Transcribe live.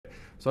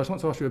So I just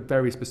want to ask you a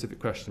very specific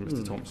question,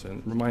 Mr.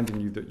 Thompson,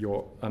 reminding you that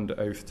you're under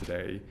oath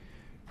today.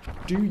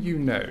 Do you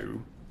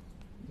know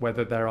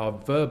whether there are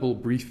verbal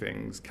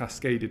briefings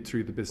cascaded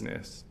through the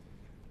business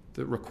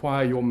that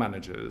require your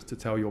managers to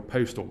tell your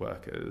postal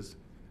workers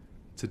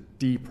to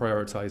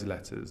deprioritise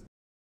letters?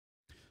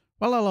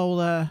 Well, hello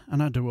there,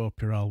 and I do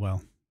hope you're all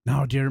well.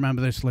 Now, do you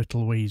remember this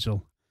little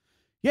weasel?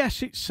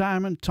 Yes, it's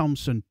Simon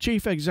Thompson,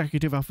 Chief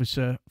Executive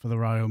Officer for the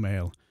Royal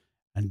Mail.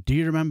 And do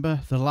you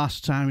remember the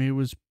last time he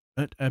was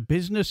at a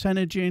Business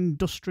Energy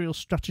Industrial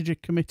Strategy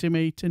Committee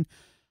meeting,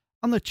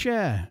 and the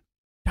chair,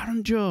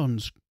 Darren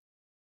Jones,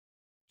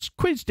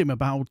 quizzed him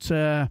about,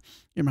 you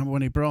remember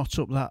when he brought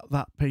up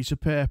that piece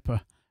of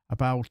paper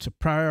about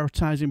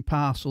prioritising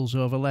parcels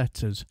over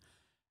letters,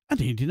 and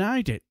he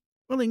denied it.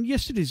 Well, in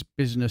yesterday's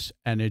Business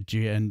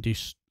Energy and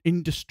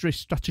Industry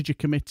Strategy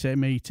Committee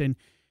meeting,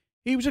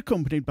 he was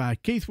accompanied by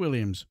Keith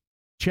Williams,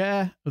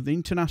 Chair of the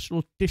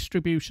International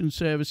Distribution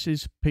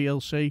Services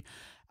plc,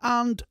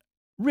 and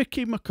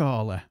Ricky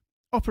McCauley,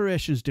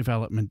 Operations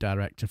Development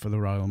Director for the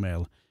Royal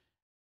Mail.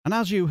 And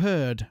as you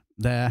heard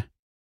there,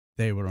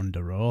 they were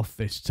under oath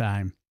this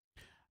time.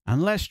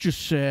 And let's just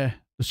say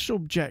the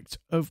subject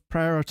of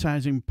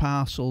prioritising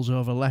parcels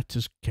over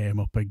letters came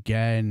up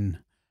again.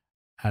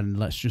 And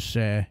let's just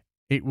say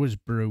it was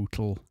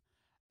brutal.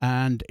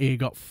 And he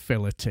got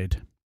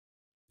filleted.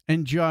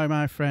 Enjoy,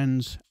 my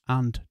friends,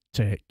 and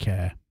take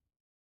care.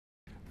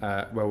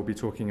 Where we'll be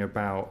talking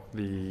about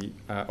the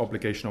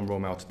obligation on Royal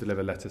Mail to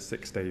deliver letters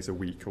 6 days a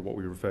week, or what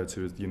we refer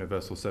to as the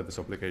Universal Service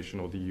Obligation,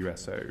 or the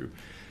USO.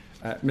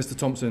 Mr.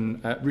 Thompson,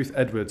 Ruth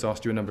Edwards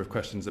asked you a number of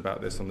questions about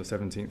this on the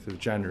 17th of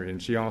January,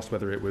 and she asked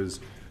whether it was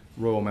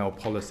Royal Mail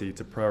policy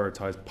to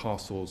prioritise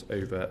parcels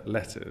over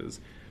letters.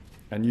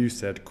 And you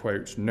said,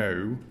 quote,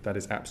 "No, that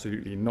is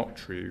absolutely not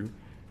true."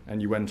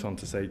 And you went on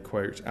to say,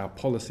 quote, "Our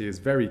policy is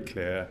very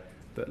clear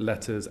that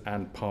letters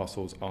and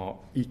parcels are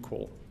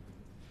equal."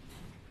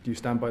 Do you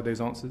stand by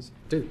those answers?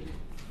 Do.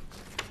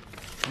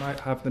 Can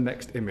I have the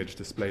next image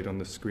displayed on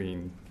the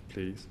screen,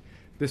 please?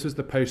 This was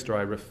the poster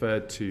I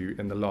referred to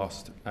in the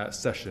last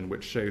session,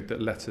 which showed that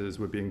letters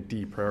were being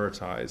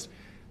deprioritised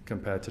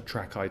compared to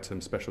track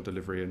items, special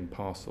delivery and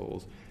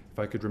parcels. If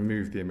I could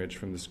remove the image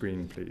from the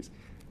screen, please.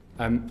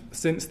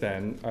 Since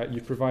then,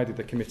 you've provided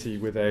the committee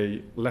with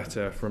a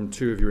letter from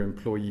two of your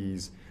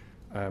employees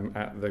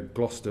at the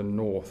Gloucester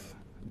North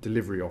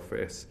delivery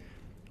office,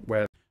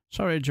 where...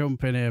 Sorry to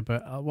jump in here,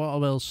 but what I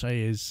will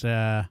say is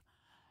I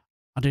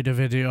did a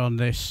video on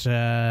this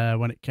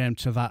when it came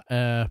to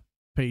that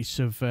piece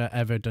of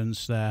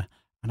evidence there,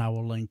 and I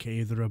will link it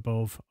either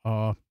above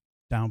or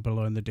down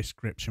below in the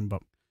description.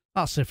 But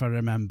that's if I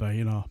remember,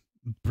 you know,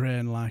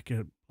 brain like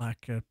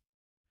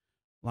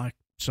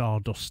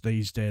sawdust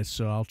these days,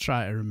 so I'll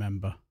try to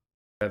remember.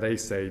 They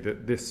say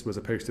that this was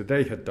a poster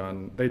they had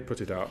done, they'd put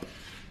it up.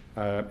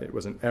 It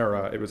was an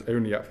error, it was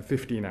only up for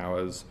 15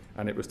 hours,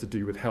 and it was to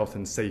do with health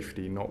and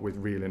safety, not with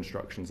real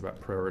instructions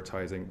about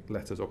prioritising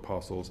letters or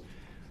parcels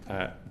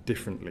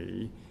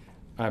differently.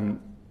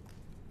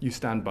 You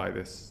stand by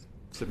this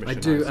submission? I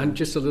do, and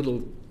just a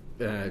little,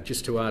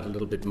 just to add a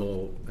little bit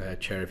more,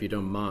 Chair, if you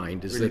don't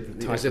mind, is really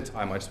that...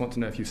 time. I just want to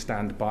know if you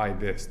stand by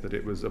this, that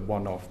it was a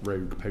one-off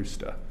rogue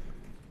poster.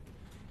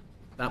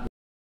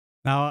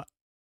 Now,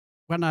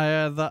 when I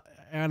hear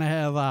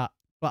that,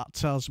 that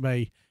tells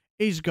me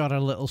he's got a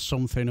little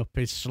something up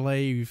his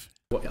sleeve.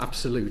 Well,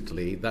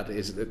 absolutely. That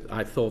is,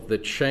 I thought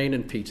that Shane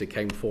and Peter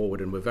came forward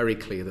and were very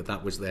clear that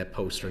that was their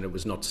poster and it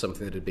was not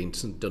something that had been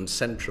done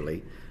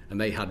centrally, and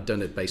they had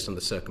done it based on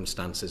the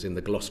circumstances in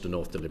the Gloucester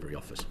North delivery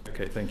office.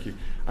 Okay, thank you.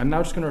 I'm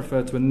now just going to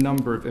refer to a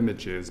number of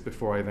images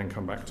before I then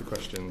come back to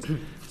questions.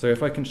 So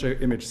if I can show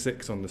image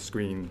 6 on the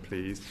screen,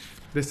 please.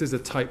 This is a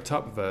typed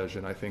up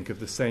version, I think, of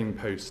the same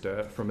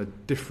poster from a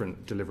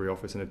different delivery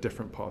office in a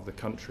different part of the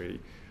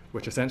country,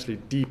 which essentially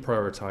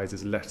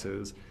deprioritises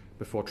letters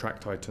before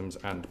tracked items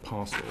and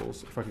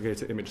parcels. If I could go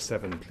to image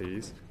 7,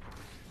 please.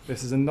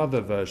 This is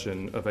another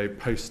version of a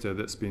poster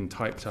that's been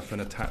typed up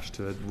and attached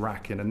to a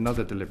rack in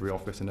another delivery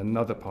office in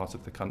another part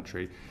of the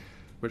country,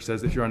 which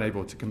says if you're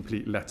unable to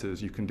complete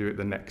letters, you can do it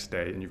the next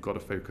day, and you've got to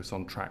focus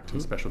on tracked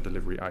and special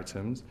delivery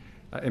items.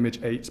 Image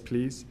 8,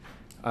 please.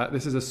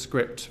 This is a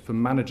script for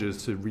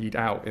managers to read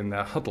out in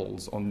their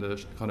huddles on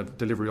the kind of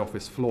delivery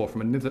office floor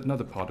from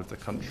another part of the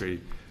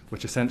country,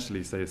 which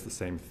essentially says the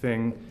same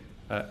thing.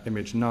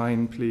 Image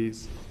 9,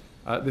 please.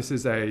 This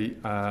is a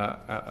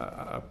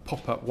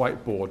pop-up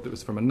whiteboard that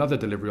was from another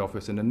delivery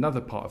office in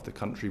another part of the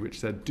country, which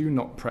said, do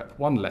not prep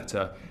one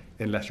letter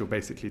unless you're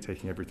basically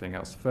taking everything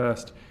else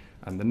first.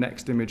 And the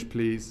next image,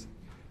 please.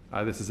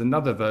 This is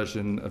another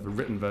version of a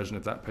written version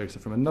of that poster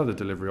from another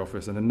delivery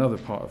office in another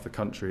part of the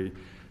country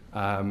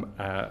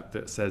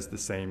that says the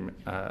same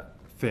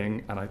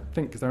thing. And I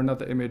think, is there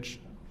another image?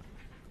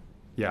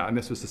 Yeah, and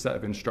this was a set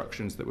of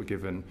instructions that were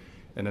given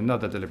in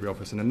another delivery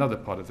office in another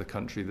part of the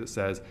country that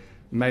says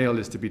mail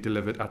is to be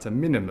delivered at a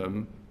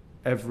minimum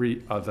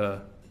every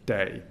other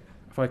day.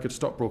 If I could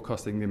stop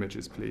broadcasting the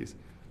images, please.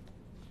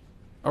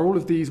 Are all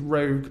of these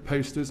rogue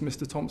posters,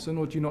 Mr. Thompson,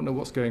 or do you not know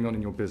what's going on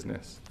in your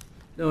business?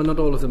 No, not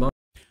all of them are.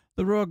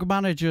 The rogue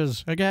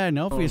managers, again,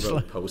 obviously.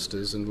 Rogue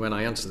posters, and when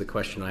I answer the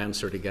question, I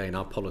answer it again.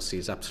 Our policy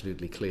is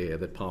absolutely clear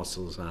that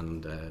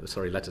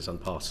letters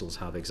and parcels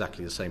have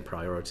exactly the same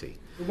priority.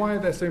 Why are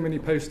there so many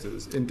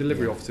posters in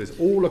delivery offices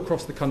all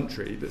across the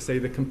country that say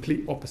the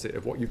complete opposite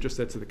of what you've just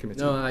said to the committee?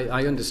 No,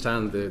 I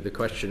understand the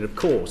question. Of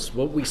course,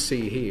 what we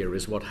see here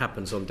is what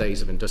happens on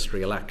days of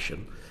industrial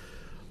action,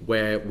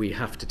 where we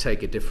have to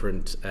take a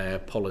different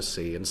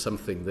policy, and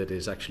something that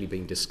is actually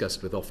being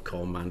discussed with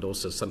Ofcom, and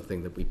also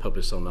something that we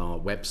publish on our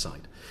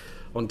website.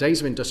 On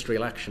days of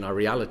industrial action, our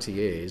reality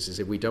is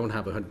if we don't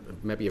have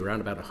maybe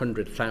around about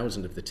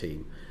 100,000 of the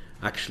team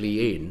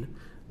actually in,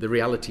 the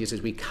reality is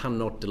we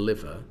cannot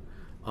deliver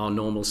our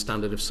normal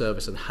standard of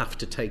service and have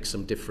to take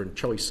some different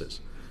choices.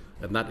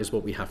 And that is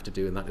what we have to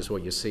do, and that is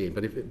what you're seeing.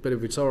 But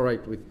if it's all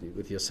right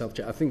with yourself,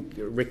 I think,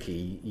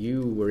 Ricky,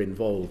 you were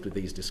involved with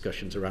these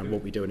discussions around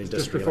what we do in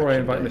industrial action. Just before I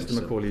invite Mr.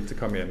 Macaulay to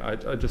come in,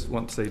 I just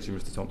want to say to you,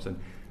 Mr. Thompson,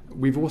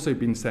 we've also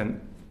been sent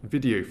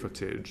video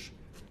footage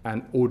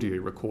and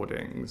audio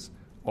recordings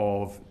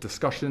of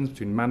discussions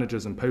between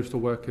managers and postal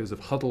workers,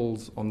 of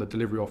huddles on the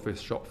delivery office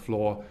shop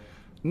floor,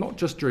 not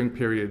just during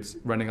periods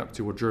running up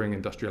to or during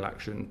industrial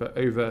action, but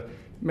over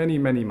many,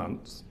 many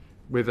months,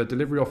 with a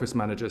delivery office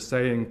manager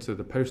saying to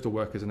the postal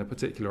workers in a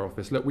particular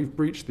office, look, we've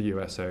breached the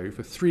USO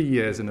for 3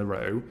 years in a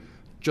row,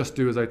 just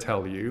do as I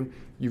tell you.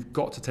 You've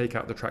got to take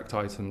out the tracked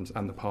items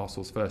and the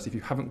parcels first. If you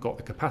haven't got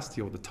the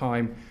capacity or the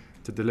time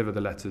to deliver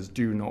the letters,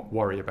 do not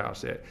worry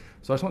about it.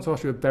 So I just want to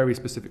ask you a very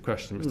specific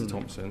question, Mr.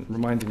 Thompson,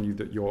 reminding you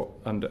that you're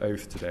under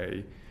oath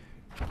today.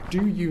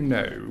 Do you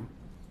know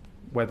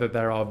whether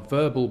there are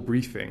verbal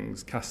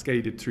briefings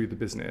cascaded through the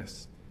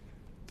business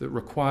that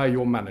require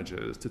your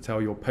managers to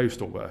tell your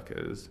postal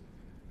workers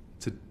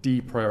to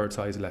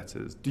deprioritise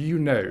letters? Do you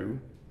know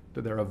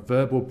that there are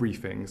verbal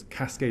briefings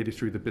cascaded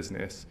through the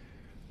business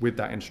with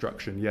that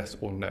instruction, yes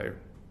or no?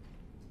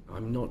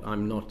 I'm not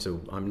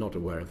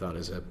aware of that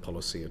as a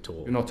policy at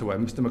all. You're not aware.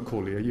 Mr.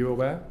 Macaulay, are you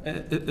aware?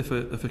 If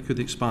I could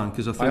expand,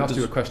 because I asked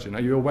you a question.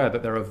 Are you aware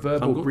that there are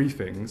verbal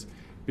briefings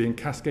being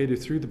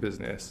cascaded through the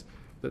business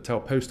that tell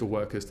postal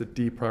workers to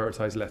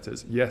deprioritise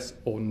letters, yes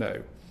or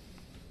no?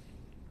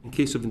 In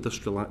case of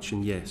industrial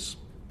action, yes.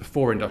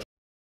 Before industrial.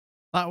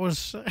 That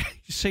was,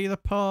 you see the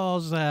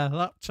pause there,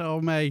 that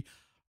told me,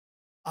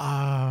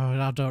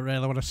 I don't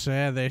really want to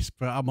say this,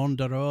 but I'm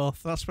under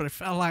oath. That's what it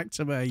felt like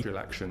to me. Industrial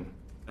action.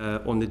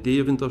 On the day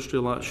of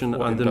industrial action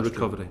and in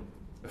recovery.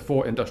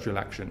 Before industrial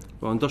action.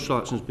 Well,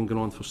 industrial action has been going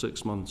on for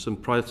 6 months,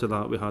 and prior to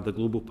that we had a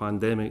global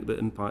pandemic that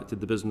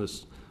impacted the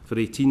business for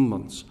 18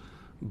 months.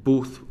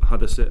 Both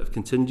had a set of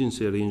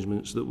contingency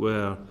arrangements that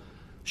were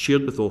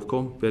shared with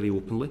Ofcom very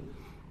openly.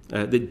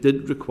 They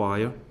did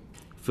require,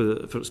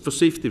 for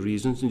safety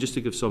reasons, and just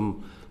to give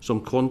some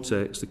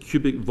context, the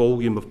cubic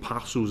volume of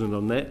parcels in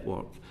our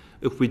network,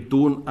 if we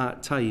don't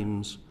at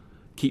times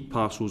keep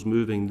parcels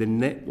moving, the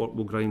network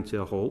will grind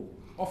to a halt.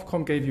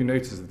 Ofcom gave you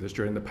notice of this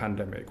during the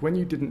pandemic. When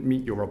you didn't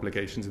meet your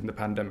obligations in the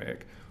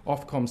pandemic,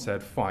 Ofcom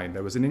said, fine,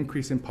 there was an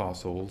increase in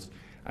parcels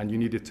and you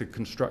needed to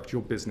construct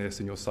your business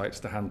and your sites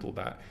to handle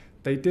that.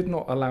 They did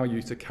not allow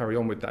you to carry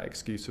on with that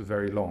excuse for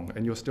very long,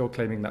 and you're still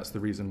claiming that's the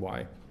reason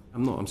why.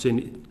 I'm not. I'm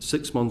saying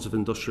 6 months of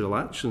industrial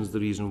action is the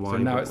reason why. So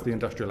now it's the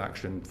industrial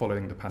action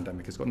following the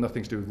pandemic. It's got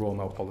nothing to do with Royal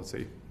Mail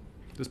policy.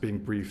 That's being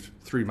briefed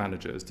through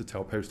managers to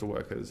tell postal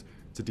workers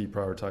to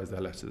deprioritise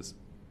their letters.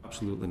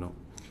 Absolutely not.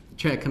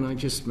 Chair, can I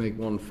just make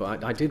one?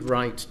 I did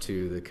write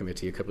to the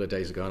committee a couple of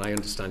days ago, and I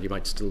understand you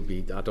might still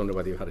be. I don't know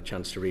whether you've had a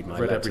chance to read my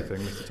letter. I've read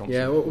everything, Mr. Thompson.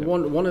 Yeah,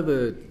 well, one of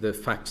the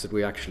facts that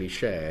we actually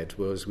shared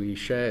was we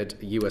shared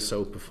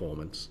USO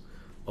performance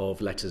of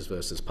letters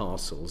versus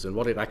parcels, and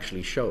what it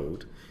actually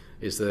showed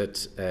is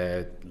that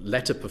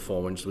letter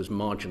performance was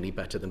marginally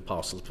better than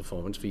parcels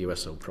performance for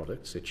USO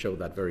products. It showed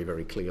that very,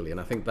 very clearly, and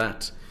I think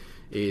that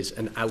is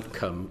an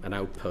outcome, an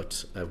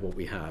output of what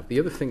we have. The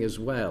other thing as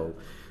well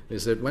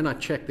is that when I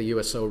check the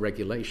USO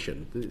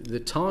regulation, the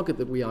target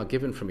that we are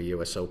given from a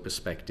USO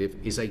perspective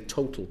is a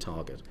total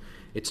target.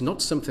 It's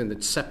not something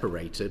that's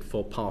separated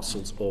for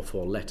parcels or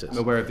for letters. I'm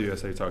aware of the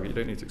USO target. You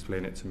don't need to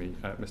explain it to me,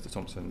 Mr.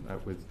 Thompson,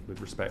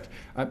 with respect.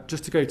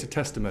 Just to go to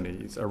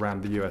testimonies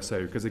around the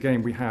USO, because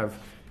again, we have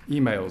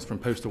emails from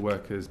postal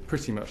workers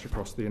pretty much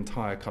across the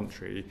entire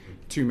country,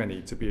 too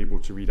many to be able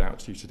to read out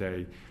to you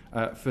today.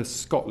 For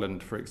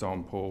Scotland, for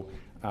example,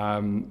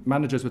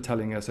 managers were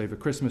telling us over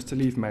Christmas to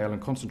leave mail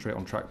and concentrate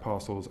on tracked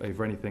parcels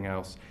over anything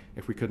else.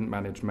 If we couldn't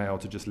manage mail,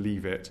 to just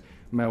leave it.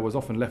 Mail was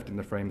often left in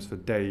the frames for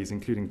days,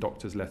 including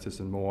doctors'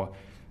 letters and more.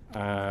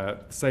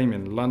 Same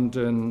in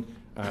London.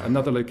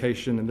 Another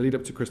location, in the lead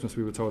up to Christmas,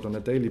 we were told on a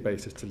daily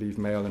basis to leave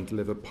mail and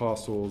deliver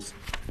parcels.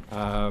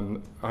 I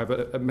have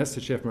a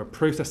message here from a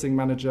processing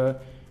manager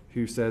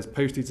who says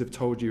posties have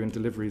told you in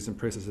deliveries and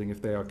processing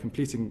if there are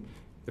competing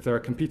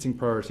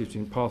priorities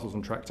between parcels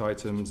and tracked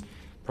items,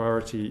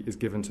 priority is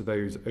given to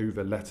those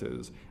over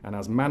letters. And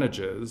as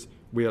managers,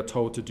 we are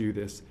told to do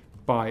this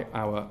by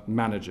our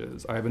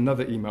managers. I have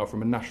another email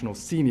from a national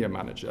senior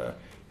manager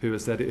who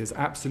has said it has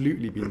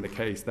absolutely been the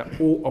case that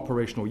all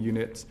operational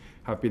units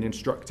have been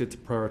instructed to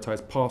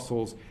prioritise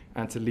parcels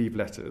and to leave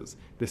letters.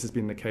 This has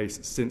been the case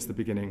since the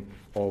beginning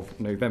of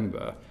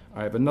November.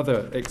 I have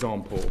another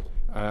example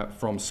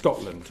from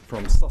Scotland,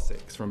 from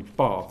Sussex, from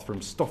Bath,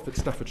 from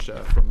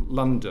Staffordshire, from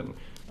London,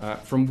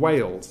 from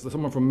Wales.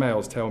 Someone from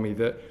Wales tell me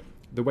that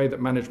the way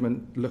that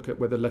management look at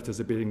whether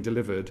letters are being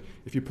delivered,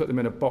 if you put them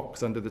in a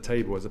box under the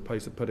table as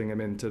opposed to putting them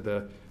into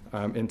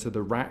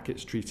the rack,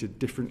 it's treated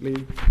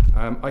differently.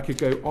 I could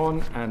go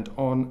on and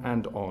on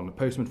and on. A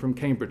postman from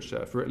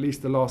Cambridgeshire, for at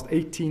least the last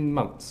 18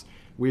 months,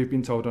 we have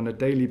been told on a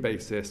daily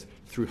basis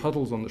through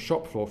huddles on the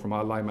shop floor from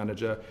our line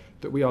manager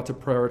that we are to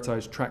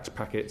prioritise tracked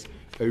packets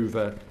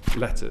over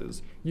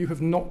letters. You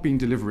have not been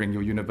delivering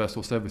your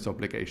universal service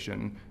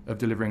obligation of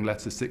delivering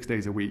letters 6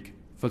 days a week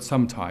for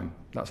some time.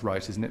 That's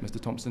right, isn't it, Mr.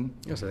 Thompson?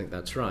 Yes, I think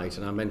that's right,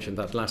 and I mentioned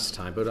that last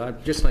time, but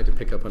I'd just like to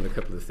pick up on a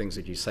couple of the things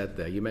that you said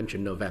there. You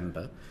mentioned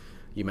November,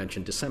 you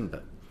mentioned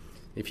December.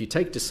 If you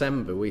take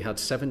December, we had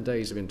 7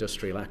 days of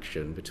industrial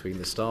action between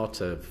the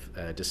start of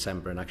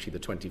December and actually the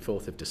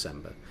 24th of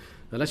December.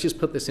 Now let's just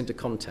put this into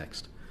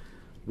context.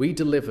 We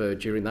delivered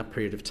during that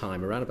period of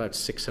time around about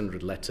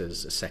 600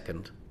 letters a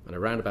second and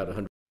around about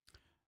 100.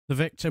 The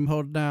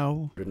victimhood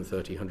now.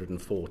 130,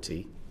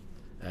 140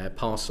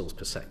 parcels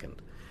per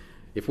second.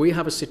 If we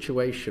have a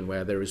situation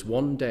where there is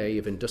 1 day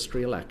of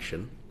industrial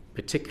action,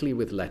 particularly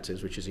with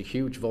letters, which is a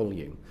huge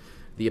volume,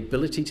 the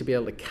ability to be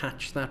able to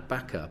catch that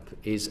back up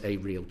is a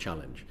real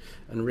challenge.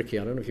 And Ricky,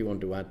 I don't know if you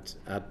want to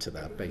add to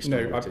that based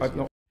on what I've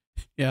not.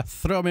 Yeah,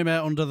 throw me mate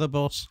under the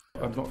bus.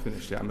 I've not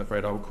finished yet, I'm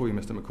afraid. I will call you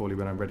Mr. Macaulay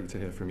when I'm ready to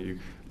hear from you.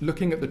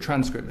 Looking at the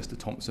transcript, Mr.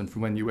 Thompson,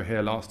 from when you were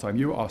here last time,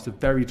 you were asked a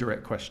very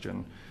direct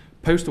question.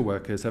 Postal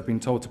workers have been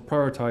told to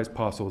prioritise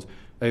parcels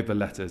over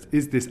letters.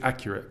 Is this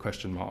accurate? ?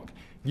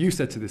 You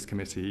said to this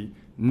committee,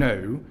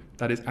 no,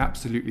 that is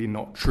absolutely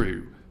not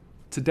true.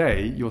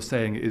 Today, you're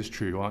saying it is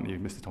true, aren't you,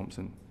 Mr.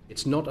 Thompson?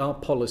 It's not our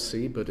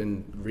policy, but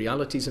in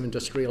realities of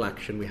industrial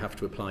action, we have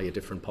to apply a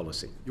different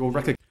policy. You're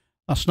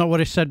That's not what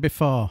he said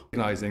before.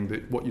 recognising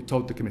that what you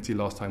told the committee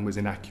last time was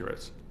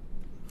inaccurate.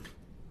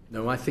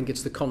 No, I think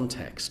it's the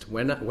context.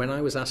 When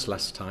I was asked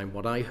last time,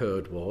 what I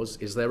heard was,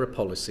 is there a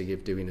policy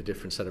of doing a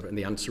different set of... And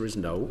the answer is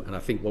no. And I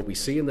think what we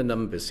see in the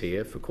numbers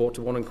here for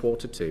Q1 and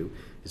Q2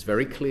 is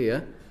very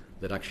clear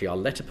that actually our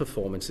letter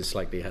performance is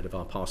slightly ahead of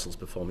our parcels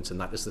performance, and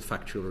that is the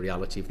factual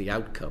reality of the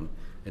outcome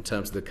in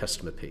terms of the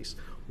customer piece.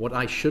 What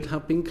I should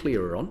have been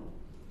clearer on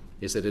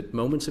is that at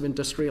moments of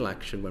industrial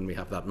action, when we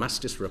have that mass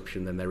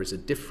disruption, then there is a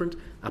different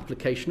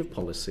application of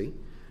policy,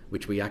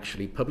 which we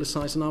actually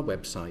publicise on our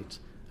website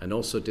and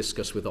also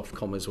discuss with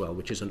Ofcom as well,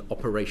 which is an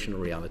operational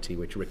reality,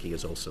 which Ricky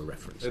has also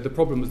referenced. The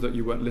problem was that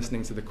you weren't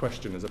listening to the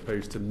question as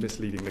opposed to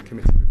misleading the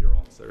committee with your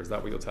answer. Is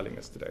that what you're telling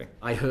us today?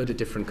 I heard a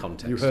different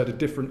context. You heard a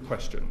different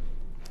question.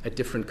 A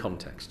different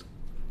context.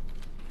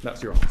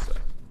 That's your answer.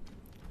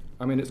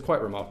 I mean, it's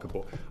quite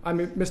remarkable. I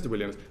mean, Mr.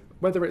 Williams,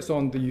 whether it's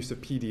on the use of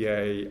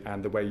PDA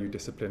and the way you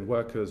discipline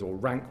workers or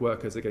rank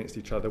workers against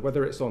each other,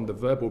 whether it's on the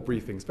verbal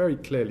briefings very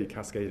clearly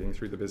cascading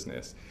through the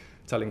business,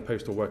 telling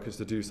postal workers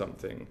to do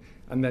something,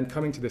 and then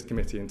coming to this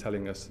committee and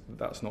telling us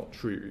that's not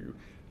true,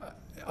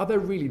 are there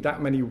really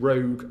that many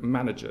rogue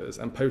managers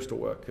and postal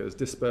workers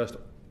dispersed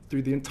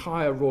through the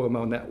entire Royal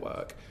Mail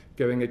network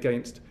going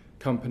against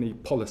company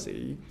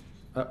policy,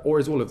 or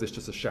is all of this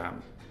just a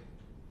sham?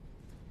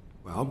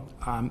 Well,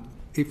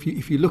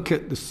 if you look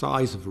at the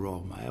size of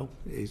Royal Mail,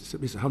 it's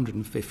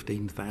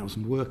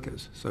 115,000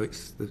 workers, so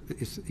it's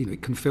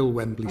it can fill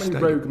Wembley Stadium.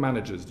 How many rogue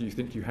managers do you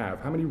think you have?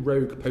 How many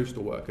rogue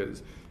postal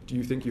workers do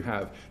you think you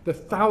have? The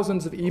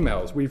thousands of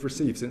emails we've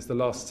received since the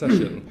last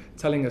session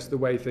telling us the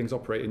way things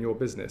operate in your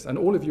business, and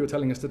all of you are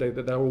telling us today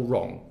that they're all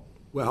wrong.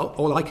 Well,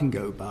 all I can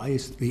go by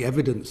is the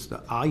evidence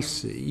that I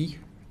see,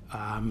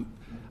 and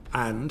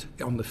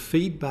on the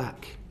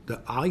feedback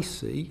that I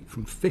see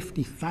from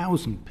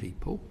 50,000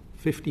 people,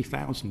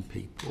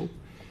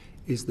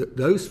 is that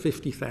those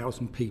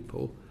 50,000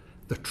 people,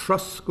 the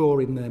trust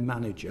score in their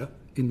manager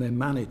has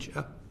increased.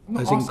 I'm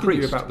not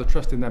asking you about the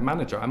trust in their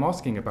manager. I'm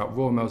asking about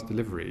Royal Mail's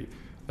delivery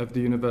of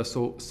the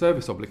universal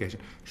service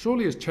obligation.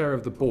 Surely as chair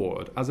of the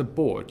board, as a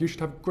board, you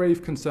should have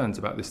grave concerns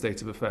about this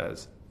state of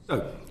affairs.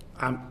 So,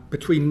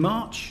 between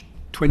March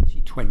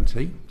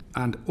 2020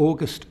 and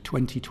August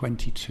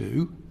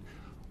 2022,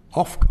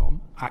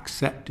 Ofcom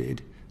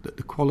accepted that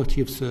the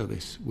quality of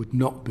service would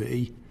not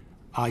be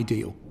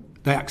ideal.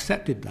 They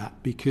accepted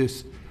that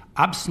because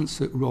absence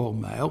at Royal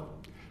Mail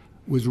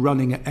was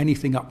running at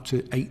anything up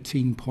to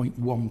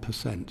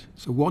 18.1%.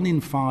 So 1 in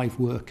 5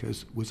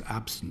 workers was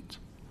absent.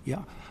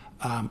 Yeah.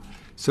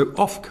 So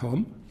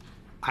Ofcom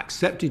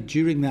accepted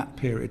during that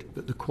period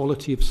that the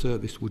quality of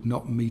service would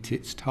not meet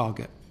its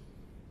target.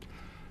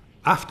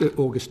 After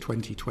August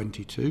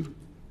 2022,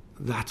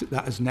 that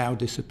has now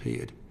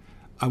disappeared.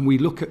 And we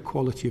look at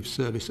quality of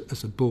service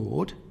as a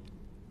board,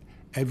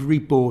 every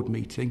board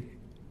meeting,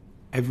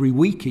 every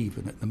week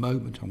even at the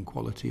moment on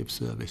quality of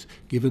service,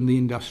 given the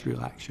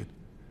industrial action.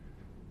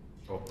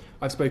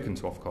 I've spoken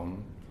to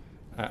Ofcom,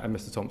 and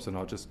Mr. Thompson,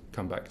 I'll just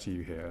come back to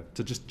you here,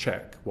 to just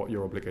check what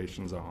your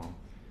obligations are.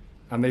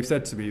 And they've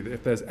said to me that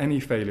if there's any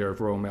failure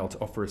of Royal Mail to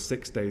offer a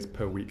 6 days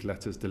per week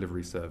letters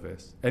delivery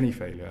service, any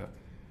failure,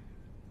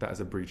 that is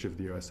a breach of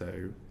the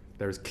USO.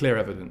 There is clear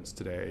evidence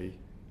today,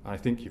 I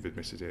think you've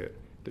admitted it,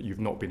 that you've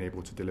not been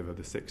able to deliver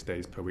the 6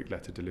 days per week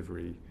letter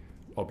delivery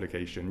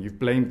obligation. You've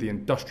blamed the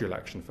industrial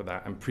action for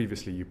that, and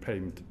previously you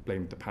blamed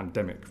the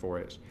pandemic for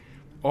it.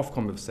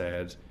 Ofcom have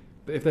said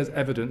that if there's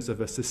evidence of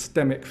a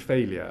systemic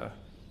failure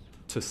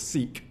to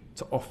seek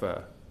to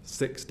offer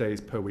 6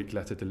 days per week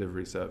letter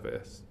delivery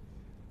service,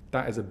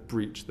 that is a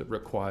breach that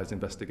requires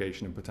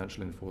investigation and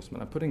potential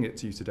enforcement. I'm putting it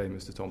to you today,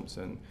 Mr.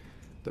 Thompson,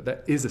 that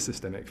there is a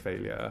systemic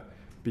failure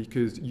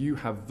because you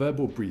have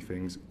verbal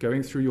briefings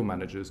going through your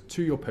managers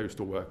to your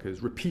postal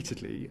workers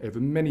repeatedly over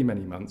many,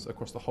 many months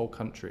across the whole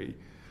country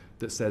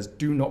that says,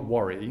 do not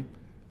worry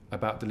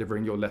about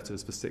delivering your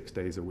letters for 6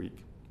 days a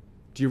week.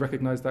 Do you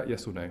recognise that,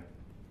 yes or no?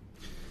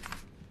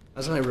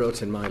 As I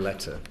wrote in my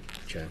letter,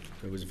 Chair,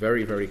 it was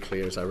very, very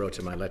clear as I wrote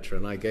in my letter,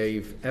 and I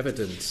gave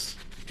evidence,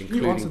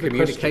 including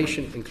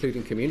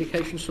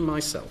communications from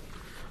myself.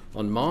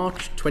 On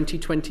March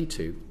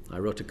 2022, I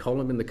wrote a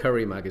column in the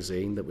Courier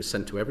magazine that was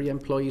sent to every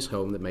employee's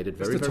home that made it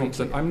very, Mr.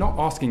 Thompson, clear. I'm not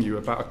asking you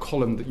about a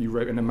column that you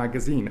wrote in a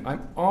magazine.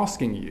 I'm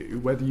asking you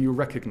whether you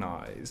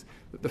recognise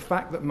that the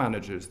fact that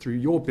managers through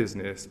your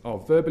business are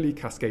verbally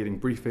cascading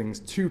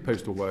briefings to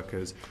postal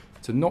workers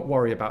to not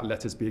worry about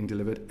letters being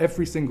delivered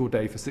every single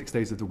day for 6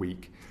 days of the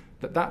week,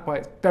 that by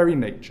its very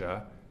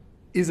nature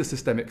is a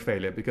systemic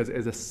failure because it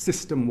is a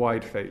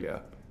system-wide failure.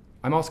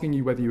 I'm asking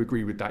you whether you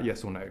agree with that,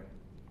 yes or no.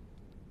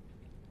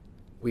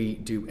 We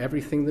do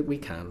everything that we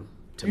can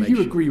to Do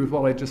you agree with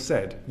what I just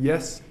said,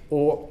 yes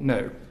or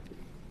no?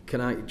 Can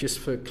I, just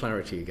for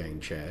clarity again,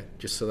 Chair,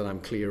 just so that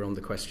I'm clear on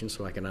the question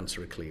so I can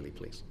answer it clearly,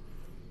 please.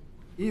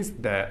 Is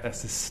there a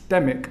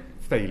systemic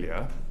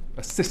failure,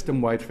 a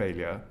system-wide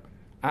failure,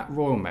 at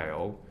Royal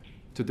Mail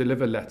to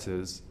deliver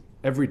letters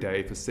every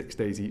day for 6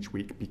 days each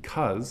week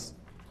because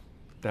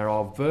there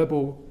are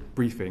verbal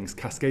briefings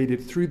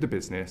cascaded through the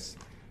business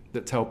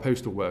that tell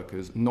postal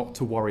workers not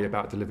to worry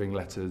about delivering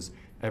letters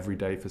every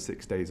day for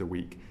 6 days a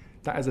week?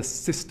 That is a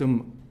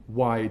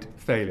system-wide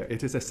failure.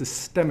 It is a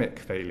systemic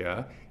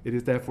failure. It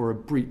is therefore a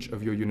breach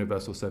of your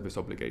universal service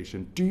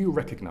obligation. Do you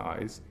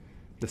recognise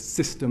the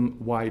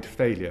system-wide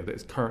failure that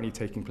is currently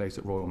taking place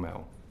at Royal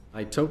Mail?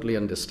 I totally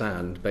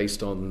understand,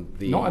 based on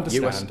the Not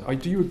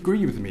understand. Do you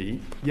agree with me,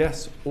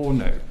 yes or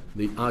no?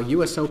 Our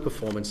USO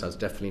performance has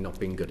definitely not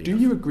been good enough.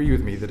 Do you agree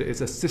with me that it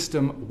is a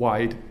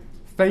system-wide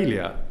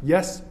failure,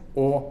 yes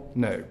or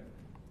no?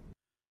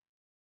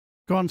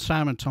 Go on,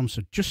 Simon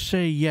Thompson. Just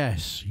say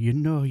yes. You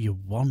know you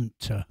want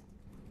to.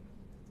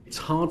 It's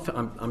hard for...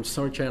 I'm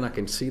sorry, Chair, and I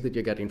can see that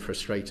you're getting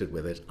frustrated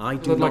with it.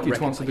 I'd like you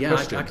to answer the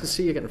question. I can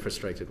see you're getting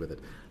frustrated with it.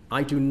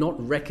 I do not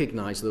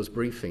recognise those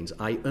briefings.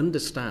 I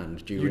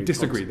understand during... You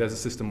disagree there's a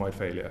system-wide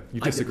failure.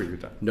 You disagree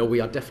with that? No, we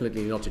are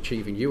definitely not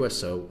achieving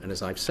USO, and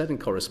as I've said in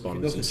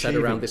correspondence and said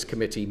around this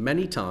committee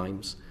many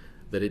times,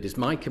 that it is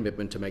my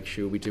commitment to make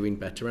sure we're doing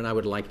better, and I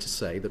would like to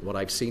say that what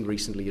I've seen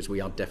recently is we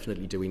are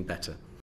definitely doing better.